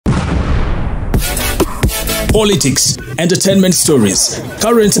politics, entertainment stories,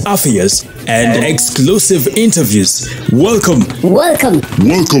 current affairs, and exclusive interviews. Welcome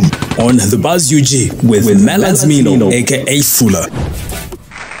on the Buzz UG with Melanzmino, aka Fuller.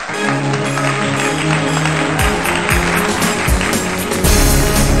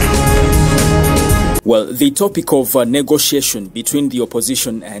 Well, the topic of negotiation between the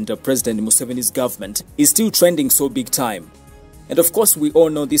opposition and President Museveni's government is still trending so big time. And of course, we all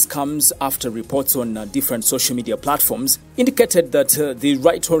know this comes after reports on different social media platforms indicated that the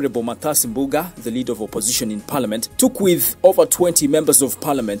Right Honourable Mathasi Mbuga, the leader of opposition in Parliament, took with over 20 members of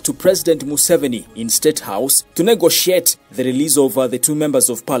Parliament to President Museveni in State House to negotiate the release of the two members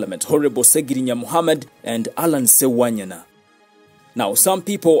of Parliament, Honourable Segirinya Muhammad and Alan Sewanyana. Now, some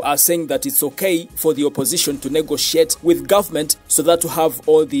people are saying that it's okay for the opposition to negotiate with government so that to have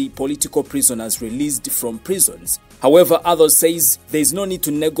all the political prisoners released from prisons. However, others says there is no need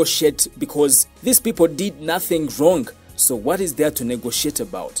to negotiate because these people did nothing wrong. So what is there to negotiate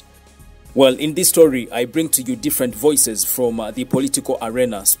about? Well, in this story, I bring to you different voices from the political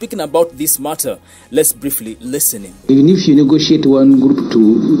arena. Speaking about this matter, let's briefly listen in. Even if you negotiate one group to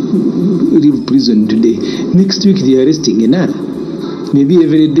leave prison today, next week they are arresting another. Maybe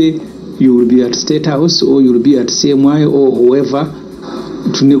every day you will be at State House or you will be at CMY or whoever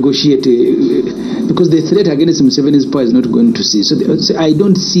to negotiate because the threat against Museveni's power is not going to cease. So I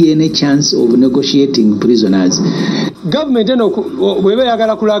don't see any chance of negotiating prisoners. Government webe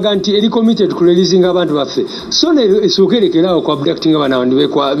yagala kulaga nti eri committed to releasing abantu baffe. So ne esokerekera ku abducting abana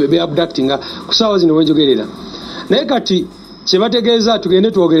be abducting kusawa zino wenjogerera. Naye kati kye bategeeza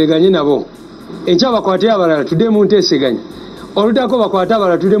tugende twogereganye nabo. Enkya bakwate abalala tudde mu nteeseganya. Oludako bakwata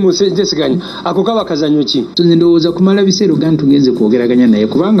abala tudde mu nteeseganya ako kaba kazanyo ki? Ndowooza kumala biseera gani tugenze kwogeraganya naye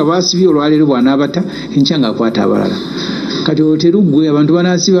kubanga baasibye olwaleero bw'anaabata enkya ng'akwata abalala. Kati oteruggwe abantu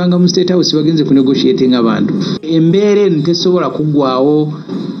banaasibanga mu State House bagenze ku negotiating abantu. Embeera eno tesobola kuggwaawo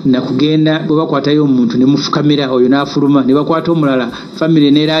na kugenda bwe bakwatayo omuntu ne mufukamira oyo n'afuluma ne bakwata omulala family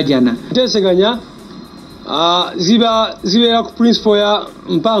n'eraajana. Nteeseganya zibeera ku principle ya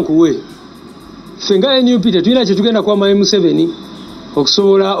mpankuwe. Fenga NUP tetulina kye tugenda kwa Museveni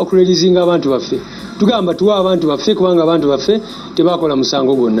okusobola okureleasinga abantu baffe. Tugamba tuwa abantu baffe kubanga abantu baffe tebakola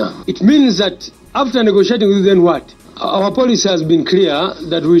musango gwonna. It means that after negotiating with them what? Our policy has been clear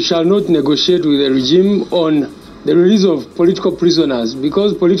that we shall not negotiate with the regime on the release of political prisoners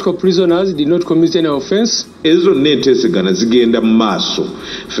because political prisoners did not commit any offense. Ezo neteesegana zigenda mu maaso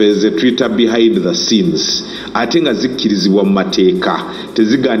feze Twitter behind the scenes ate nga zikkirizibwa mu mateeka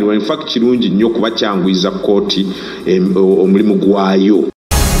tezigaanibwa. In fact kirungi nnyo kuba kyanguyiza kkooti omulimu gwayo.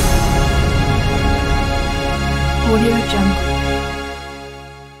 Audio Jungle.